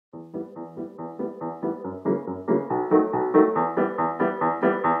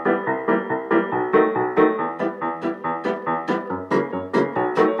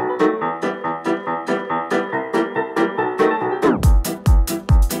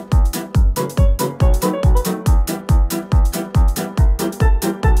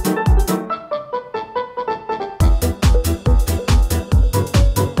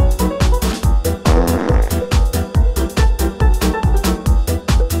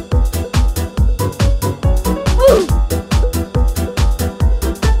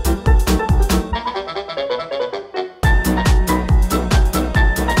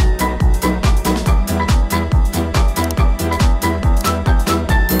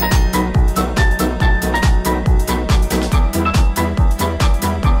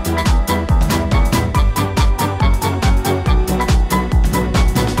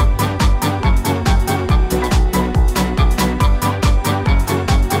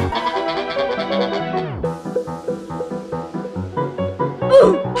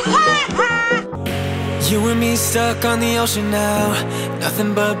stuck on the ocean now,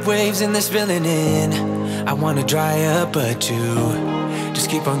 nothing but waves and they're spilling in. I wanna dry up but you just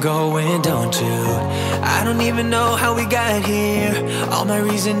keep on going, don't you? I don't even know how we got here, all my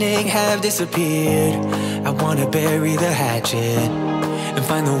reasoning have disappeared. I wanna bury the hatchet and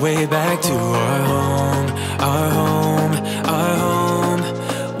find the way back to our home, our home, our home.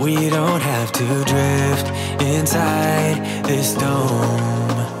 We don't have to drift inside this dome.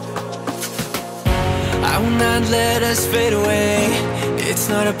 I will not let us fade away. It's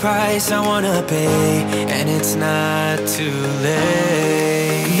not a price I wanna pay, and it's not too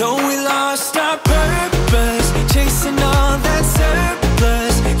late. No, we lost our purpose, chasing all that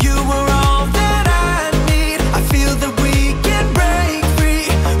surplus. You were all that I need. I feel that we can break free.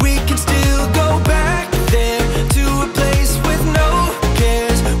 We can still go back there to a place with no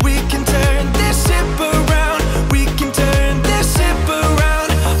cares. We can turn this ship around. We can turn this ship around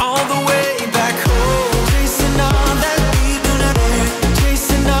all the way back home. Chasing all that we do not have,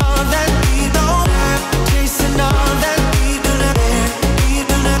 chasing all that we don't have, chasing all that we do not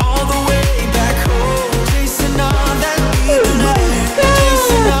have, all the way back home. Chasing all that we do not have,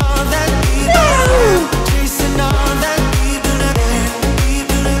 chasing all that we don't have, chasing all that we do not have.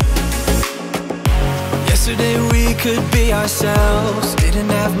 Yesterday we could be ourselves,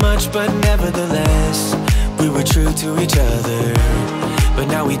 didn't have much but nevertheless we were true to each other. But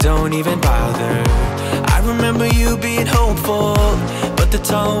now we don't even bother. I remember you being hopeful, but the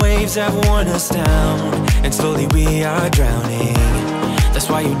tall waves have worn us down, and slowly we are drowning. That's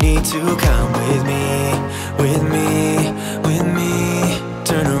why you need to come with me, with me, with me.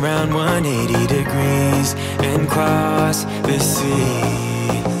 Turn around 180 degrees and cross the sea.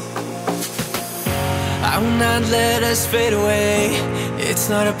 I will not let us fade away. It's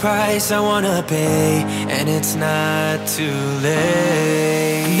not a price I wanna pay, and it's not too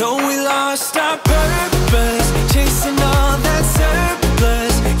late. No, we lost our purpose, chasing all that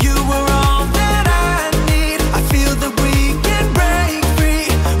surplus. You were all that I need. I feel that we can break free.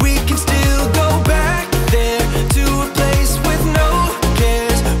 We can still go back there to a place with no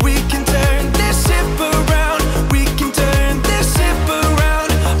cares. We can turn this ship around. We can turn this ship around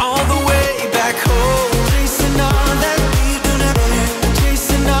all the way back home. Chasing all that we do not have,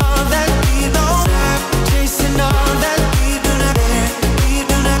 chasing all that we don't have, chasing all that we do not have,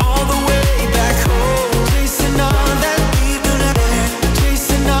 all the way back home. Chasing all that we do not have,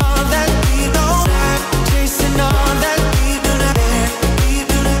 chasing all that we don't have, chasing all that we do not have.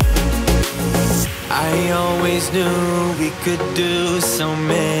 I always knew we could do so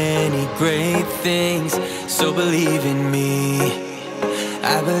many great things, so believe in me,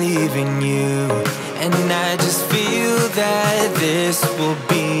 I believe in you. And I just feel that this will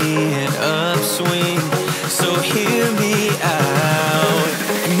be an upswing.